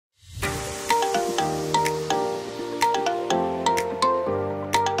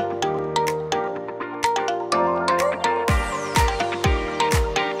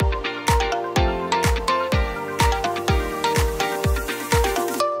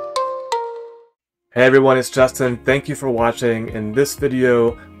Hey everyone, it's Justin. Thank you for watching. In this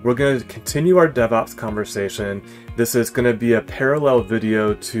video, we're going to continue our DevOps conversation. This is going to be a parallel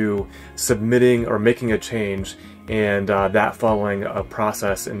video to submitting or making a change and that following a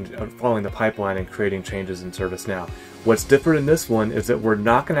process and following the pipeline and creating changes in ServiceNow. What's different in this one is that we're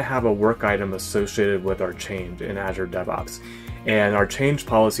not going to have a work item associated with our change in Azure DevOps. And our change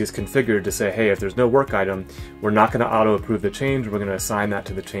policy is configured to say, hey, if there's no work item, we're not going to auto-approve the change. We're going to assign that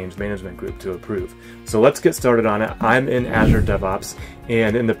to the change management group to approve. So let's get started on it. I'm in Azure DevOps,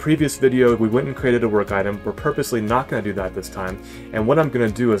 and in the previous video, we went and created a work item. We're purposely not going to do that this time. And what I'm going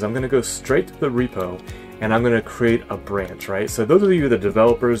to do is I'm going to go straight to the repo, and I'm going to create a branch, right? So those of you that are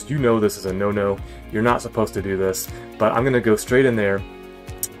developers, you know this is a no-no. You're not supposed to do this, but I'm going to go straight in there,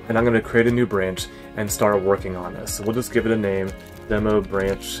 and I'm going to create a new branch and start working on this. So we'll just give it a name, demo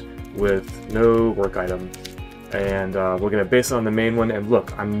branch with no work item, and we're going to base it on the main one. And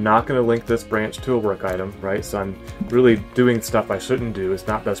look, I'm not going to link this branch to a work item, right? So I'm really doing stuff I shouldn't do. It's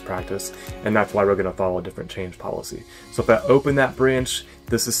not best practice, and that's why we're going to follow a different change policy. So if I open that branch,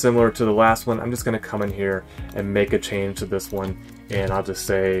 this is similar to the last one. I'm just going to come in here and make a change to this one, and I'll just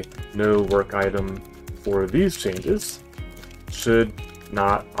say no work item for these changes should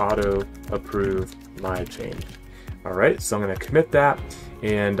not auto approve my change. Alright, so I'm going to commit that,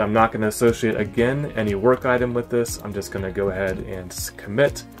 and I'm not going to associate again any work item with this. I'm just going to go ahead and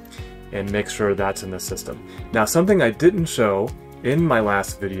commit and make sure that's in the system. Now, something I didn't show in my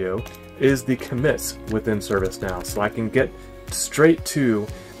last video is the commits within ServiceNow, so I can get straight to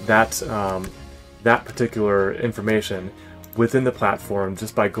that that particular information within the platform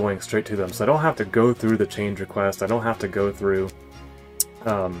just by going straight to them. So I don't have to go through the change request. I don't have to go through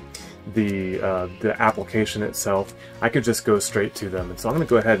the application itself. I could just go straight to them. And so I'm going to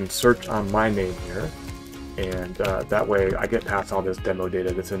go ahead and search on my name here, and that way I get past all this demo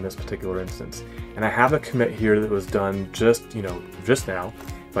data that's in this particular instance. And I have a commit here that was done just now.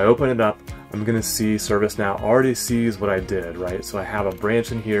 If I open it up, I'm going to see ServiceNow already sees what I did, right? So I have a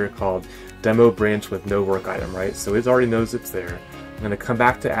branch in here called demo branch with no work item, right? So it already knows it's there. I'm going to come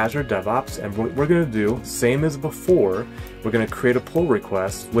back to Azure DevOps, and what we're going to do, same as before, we're going to create a pull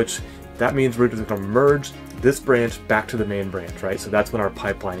request, which that means we're just going to merge this branch back to the main branch, right? So that's when our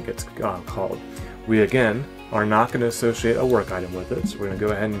pipeline gets called. We, again, are not going to associate a work item with it, so we're going to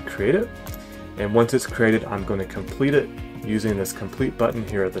go ahead and create it. And once it's created, I'm going to complete it using this complete button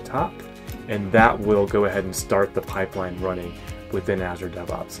here at the top, and that will go ahead and start the pipeline running within Azure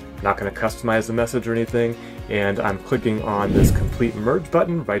DevOps. Not going to customize the message or anything, and I'm clicking on this complete merge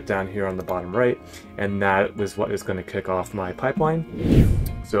button right down here on the bottom right, and that is what is going to kick off my pipeline.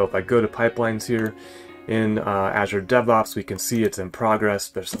 So if I go to pipelines here in Azure DevOps, we can see it's in progress.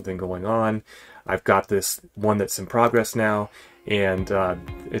 There's something going on. I've got this one that's in progress now, and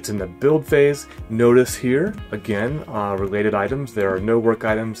it's in the build phase. Notice here, again, related items. There are no work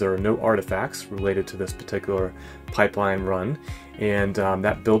items, there are no artifacts related to this particular pipeline run, and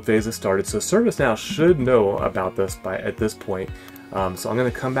that build phase has started. So ServiceNow should know about this at this point. So I'm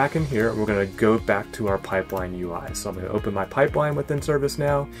going to come back in here, and we're going to go back to our pipeline UI. So I'm going to open my pipeline within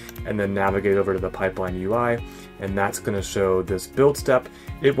ServiceNow, and then navigate over to the pipeline UI, and that's going to show this build step.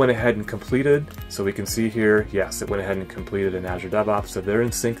 It went ahead and completed, so we can see here, yes, it went ahead and completed in Azure DevOps, so they're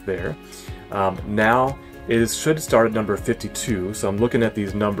in sync there. Now, it should start at number 52, so I'm looking at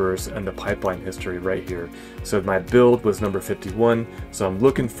these numbers and the pipeline history right here. So my build was number 51, so I'm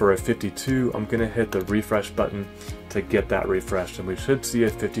looking for a 52. I'm going to hit the refresh button to get that refreshed, and we should see a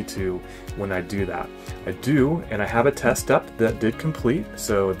 52 when I do that. I do, and I have a test up that did complete,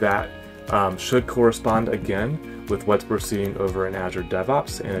 so that should correspond again with what we're seeing over in Azure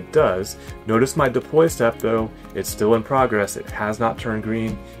DevOps, and it does. Notice my deploy step though, it's still in progress. It has not turned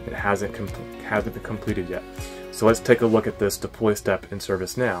green. It hasn't been completed yet. So let's take a look at this deploy step in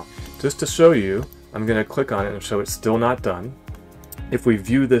ServiceNow. Just to show you, I'm going to click on it and show it's still not done. If we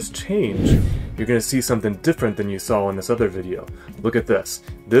view this change, you're going to see something different than you saw in this other video. Look at this.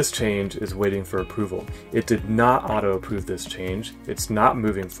 This change is waiting for approval. It did not auto-approve this change. It's not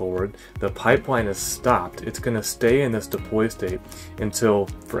moving forward. The pipeline is stopped. It's going to stay in this deploy state until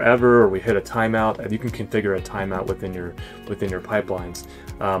forever, or we hit a timeout. You can configure a timeout within your pipelines.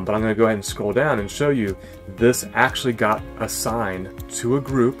 But I'm going to go ahead and scroll down and show you this actually got assigned to a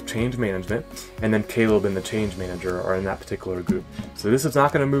group, change management, and then Caleb and the change manager are in that particular group. So this is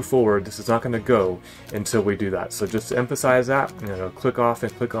not going to move forward. This is not going to go until we do that. So just to emphasize that, I'm going to click off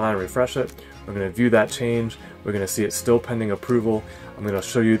and click on and refresh it. We're going to view that change. We're going to see it's still pending approval. I'm going to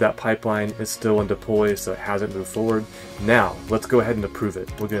show you that pipeline is still in deploy, so it hasn't moved forward. Now, let's go ahead and approve it.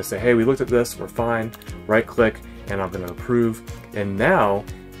 We're going to say, hey, we looked at this, we're fine. Right click, and I'm going to approve. And now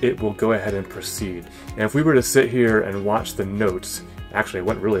it will go ahead and proceed. And if we were to sit here and watch the notes, actually it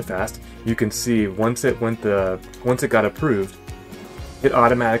went really fast, you can see once it got approved, it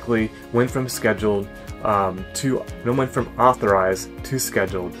automatically went from scheduled went from authorized to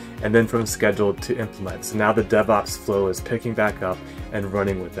scheduled, and then from scheduled to implement. So now the DevOps flow is picking back up and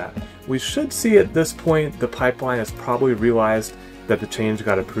running with that. We should see at this point the pipeline has probably realized that the change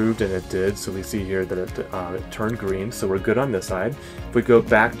got approved, and it did. So we see here that it turned green, so we're good on this side. If we go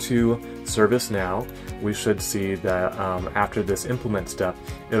back to ServiceNow, we should see that after this implement step,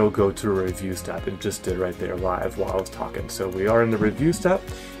 it'll go to a review step. It just did right there live while I was talking. So we are in the review step.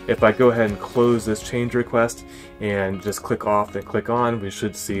 If I go ahead and close this change request and just click off and click on, we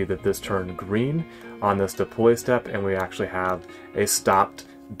should see that this turned green on this deploy step, and we actually have a stopped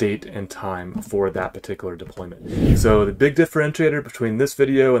date and time for that particular deployment. So the big differentiator between this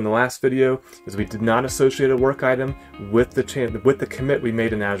video and the last video is we did not associate a work item with the commit we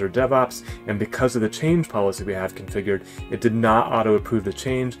made in Azure DevOps, and because of the change policy we have configured, it did not auto approve the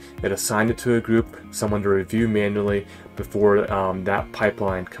change. It assigned it to a group, someone to review manually before that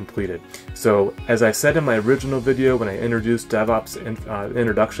pipeline completed. So as I said in my original video when I introduced DevOps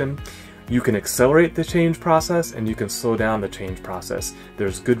introduction, you can accelerate the change process and you can slow down the change process.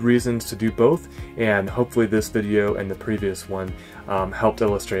 There's good reasons to do both, and hopefully this video and the previous one helped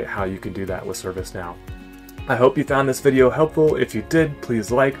illustrate how you can do that with ServiceNow. I hope you found this video helpful. If you did,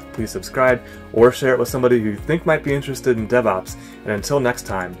 please like, please subscribe, or share it with somebody who you think might be interested in DevOps. And until next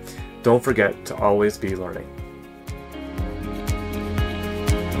time, don't forget to always be learning.